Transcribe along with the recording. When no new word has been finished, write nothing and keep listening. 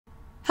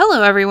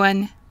Hello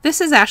everyone,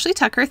 this is Ashley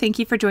Tucker. Thank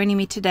you for joining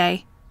me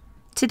today.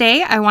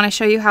 Today I want to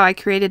show you how I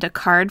created a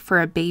card for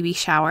a baby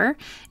shower,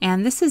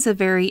 and this is a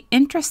very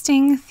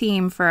interesting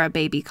theme for a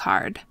baby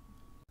card.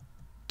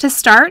 To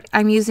start,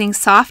 I'm using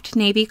soft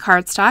navy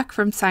cardstock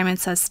from Simon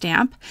Says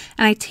Stamp,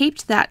 and I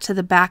taped that to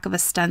the back of a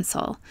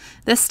stencil.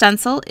 This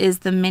stencil is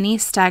the mini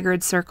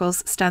staggered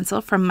circles stencil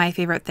from My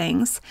Favorite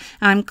Things,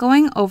 and I'm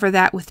going over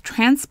that with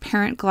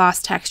transparent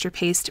gloss texture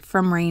paste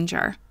from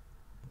Ranger.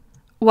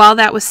 While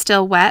that was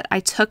still wet, I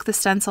took the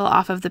stencil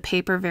off of the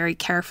paper very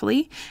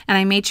carefully, and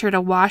I made sure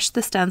to wash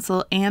the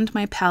stencil and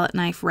my palette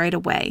knife right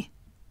away.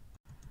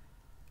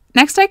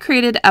 Next, I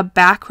created a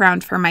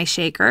background for my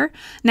shaker.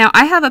 Now,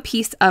 I have a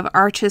piece of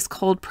Arches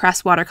cold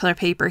press watercolor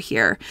paper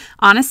here.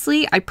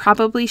 Honestly, I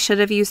probably should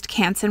have used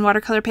Canson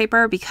watercolor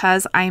paper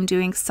because I am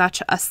doing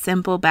such a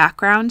simple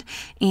background,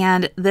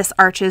 and this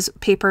Arches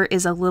paper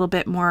is a little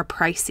bit more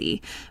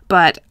pricey.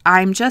 But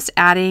I'm just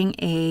adding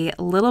a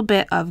little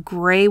bit of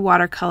gray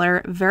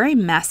watercolor, very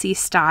messy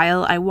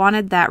style. I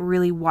wanted that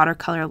really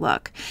watercolor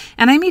look,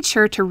 and I made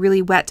sure to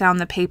really wet down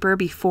the paper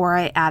before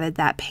I added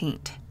that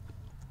paint.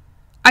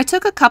 I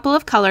took a couple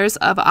of colors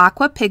of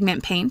Aqua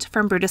pigment paint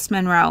from Brutus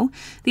Monroe.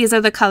 These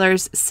are the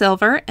colors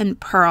Silver and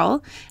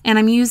Pearl, and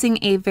I'm using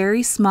a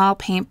very small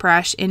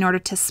paintbrush in order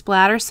to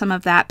splatter some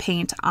of that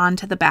paint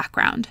onto the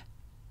background.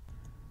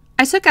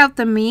 I took out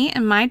the Me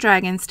and My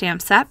Dragon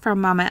stamp set from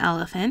Mama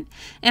Elephant,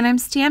 and I'm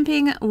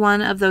stamping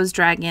one of those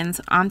dragons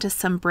onto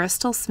some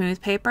Bristol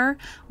Smooth paper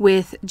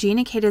with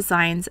Gina K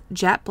Designs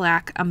Jet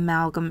Black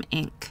Amalgam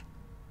ink.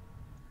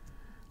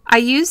 I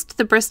used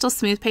the Bristol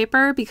Smooth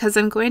paper because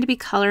I'm going to be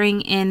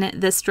coloring in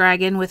this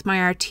dragon with my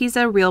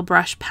Arteza Real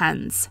Brush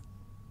pens.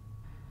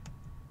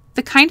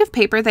 The kind of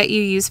paper that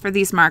you use for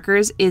these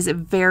markers is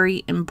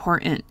very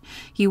important.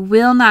 You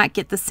will not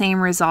get the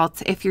same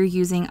results if you're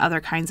using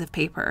other kinds of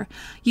paper.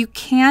 You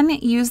can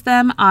use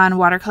them on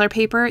watercolor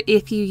paper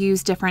if you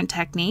use different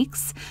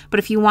techniques,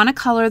 but if you want to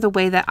color the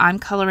way that I'm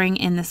coloring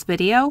in this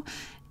video,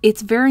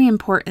 it's very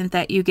important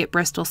that you get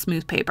Bristol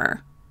Smooth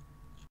paper.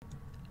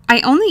 I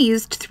only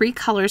used 3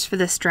 colors for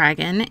this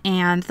dragon,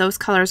 and those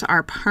colors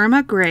are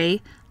Parma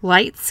Gray,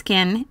 Light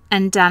Skin,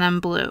 and Denim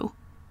Blue.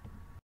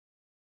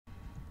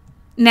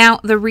 Now,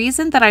 the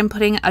reason that I'm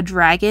putting a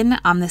dragon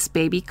on this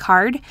baby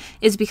card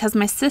is because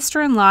my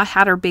sister-in-law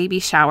had her baby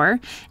shower,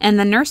 and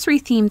the nursery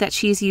theme that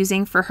she's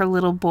using for her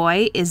little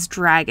boy is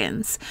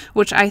dragons,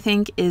 which I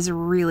think is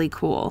really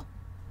cool.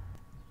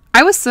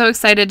 I was so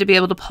excited to be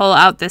able to pull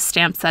out this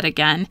stamp set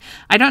again.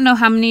 I don't know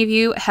how many of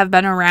you have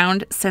been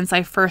around since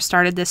I first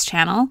started this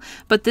channel,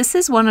 but this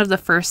is one of the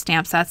first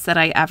stamp sets that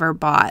I ever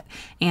bought.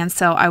 And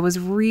so I was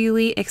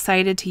really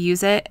excited to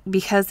use it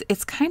because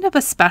it's kind of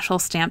a special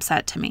stamp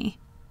set to me.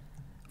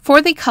 For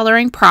the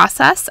coloring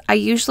process, I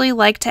usually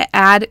like to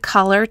add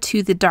color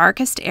to the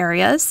darkest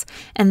areas,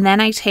 and then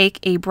I take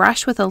a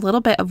brush with a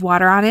little bit of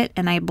water on it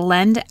and I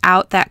blend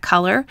out that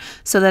color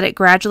so that it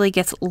gradually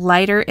gets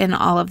lighter in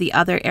all of the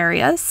other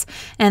areas,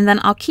 and then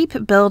I'll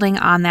keep building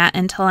on that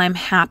until I'm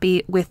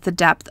happy with the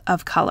depth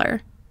of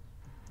color.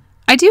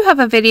 I do have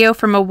a video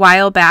from a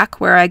while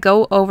back where I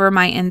go over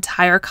my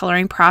entire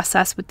coloring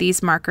process with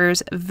these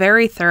markers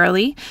very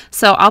thoroughly,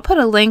 so I'll put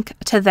a link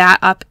to that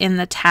up in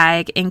the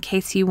tag in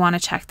case you want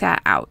to check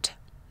that out.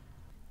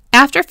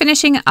 After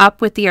finishing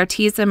up with the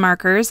Arteza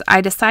markers, I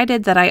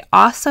decided that I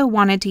also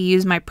wanted to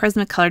use my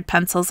Prismacolor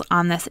pencils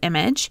on this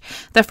image.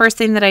 The first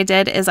thing that I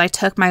did is I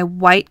took my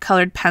white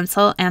colored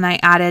pencil and I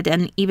added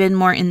an even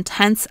more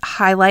intense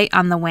highlight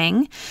on the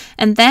wing.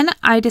 And then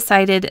I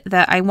decided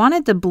that I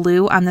wanted the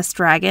blue on this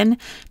dragon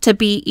to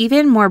be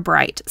even more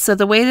bright. So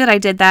the way that I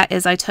did that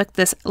is I took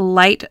this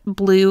light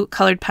blue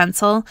colored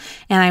pencil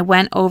and I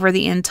went over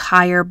the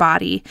entire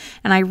body.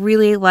 And I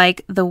really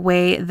like the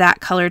way that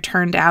color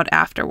turned out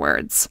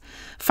afterwards.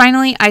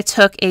 Finally, I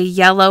took a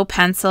yellow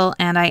pencil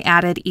and I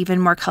added even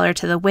more color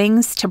to the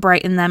wings to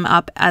brighten them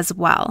up as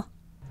well.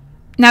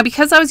 Now,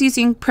 because I was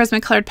using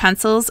Prismacolor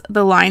pencils,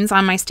 the lines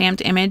on my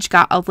stamped image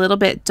got a little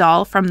bit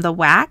dull from the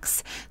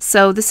wax,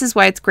 so this is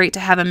why it's great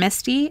to have a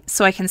Misti,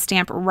 so I can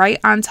stamp right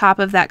on top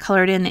of that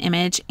colored in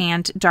image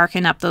and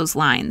darken up those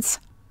lines.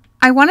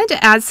 I wanted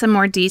to add some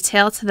more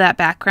detail to that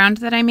background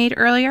that I made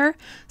earlier,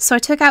 so I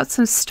took out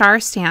some star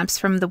stamps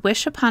from the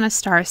Wish Upon a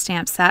Star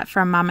stamp set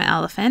from Mama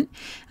Elephant,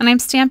 and I'm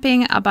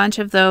stamping a bunch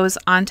of those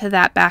onto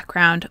that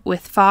background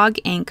with Fog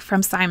ink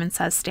from Simon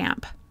Says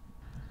Stamp.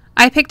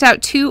 I picked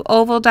out 2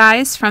 oval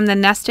dies from the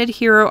Nested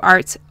Hero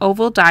Arts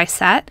oval die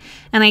set,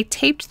 and I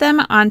taped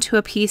them onto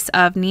a piece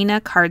of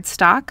Neenah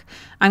cardstock.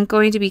 I'm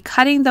going to be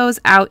cutting those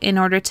out in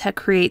order to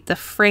create the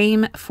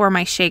frame for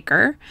my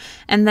shaker.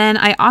 And then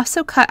I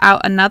also cut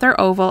out another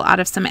oval out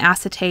of some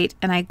acetate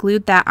and I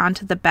glued that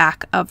onto the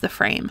back of the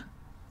frame.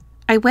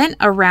 I went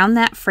around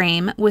that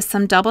frame with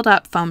some doubled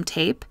up foam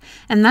tape,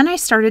 and then I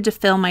started to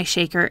fill my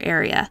shaker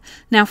area.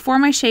 Now for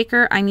my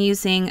shaker, I'm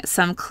using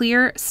some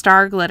clear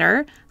star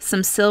glitter,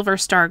 some silver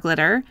star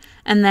glitter,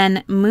 and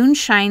then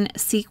Moonshine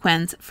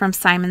sequins from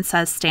Simon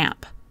Says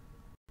Stamp.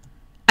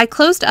 I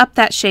closed up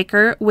that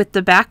shaker with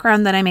the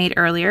background that I made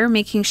earlier,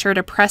 making sure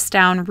to press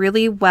down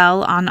really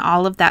well on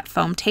all of that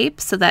foam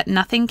tape so that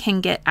nothing can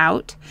get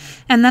out.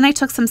 And then I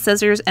took some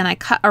scissors and I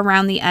cut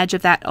around the edge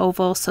of that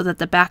oval so that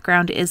the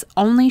background is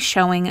only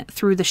showing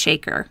through the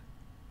shaker.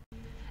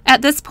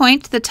 At this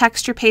point, the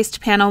texture paste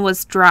panel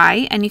was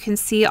dry and you can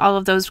see all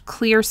of those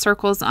clear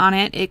circles on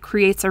it. It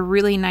creates a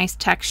really nice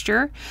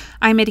texture.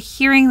 I'm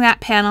adhering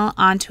that panel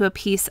onto a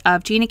piece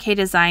of Gina K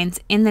Designs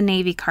in the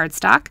navy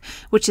cardstock,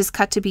 which is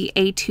cut to be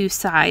A2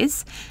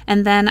 size.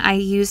 And then I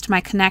used my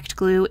Connect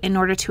glue in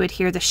order to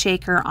adhere the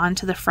shaker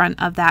onto the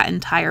front of that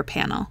entire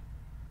panel.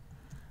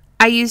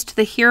 I used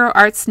the Hero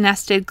Arts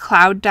Nested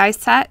Cloud die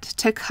set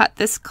to cut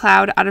this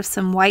cloud out of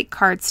some white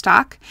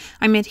cardstock.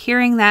 I'm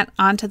adhering that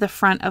onto the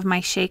front of my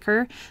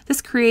shaker. This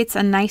creates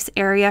a nice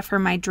area for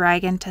my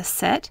dragon to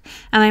sit,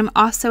 and I'm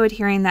also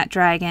adhering that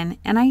dragon,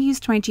 and I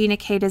used my Gina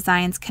K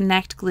Designs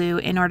Connect glue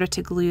in order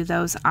to glue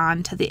those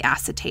onto the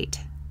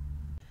acetate.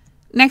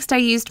 Next, I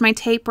used my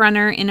tape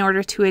runner in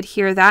order to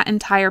adhere that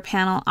entire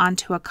panel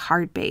onto a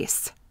card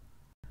base.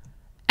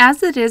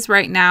 As it is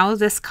right now,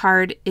 this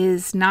card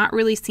is not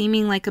really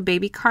seeming like a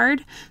baby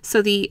card,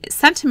 so the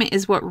sentiment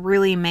is what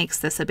really makes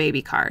this a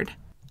baby card.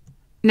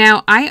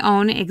 Now, I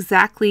own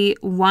exactly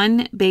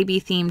one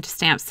baby themed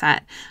stamp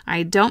set.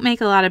 I don't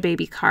make a lot of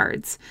baby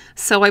cards,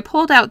 so I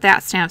pulled out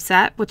that stamp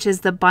set, which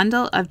is the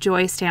Bundle of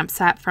Joy stamp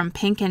set from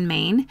Pink and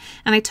Maine,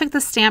 and I took the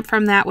stamp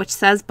from that which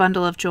says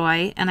Bundle of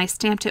Joy, and I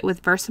stamped it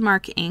with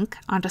Versamark ink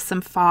onto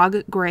some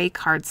fog gray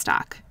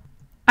cardstock.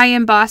 I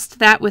embossed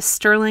that with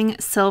sterling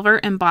silver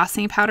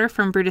embossing powder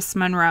from Brutus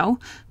Monroe,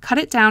 cut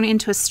it down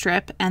into a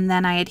strip, and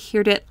then I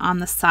adhered it on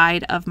the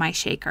side of my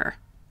shaker.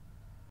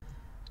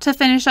 To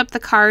finish up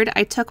the card,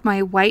 I took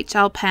my white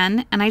gel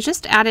pen and I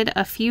just added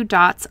a few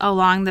dots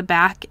along the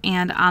back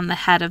and on the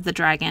head of the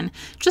dragon,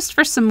 just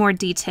for some more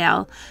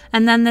detail,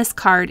 and then this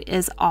card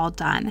is all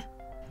done.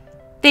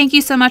 Thank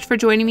you so much for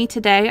joining me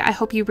today. I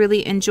hope you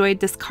really enjoyed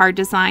this card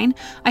design.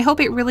 I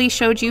hope it really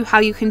showed you how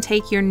you can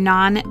take your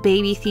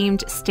non-baby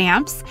themed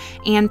stamps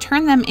and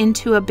turn them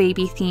into a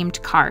baby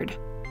themed card.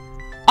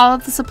 All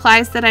of the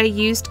supplies that I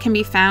used can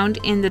be found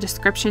in the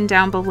description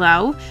down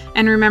below,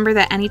 and remember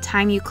that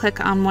anytime you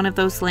click on one of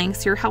those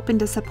links, you're helping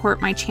to support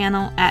my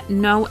channel at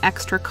no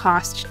extra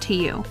cost to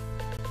you.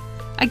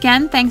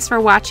 Again, thanks for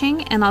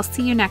watching, and I'll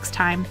see you next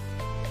time.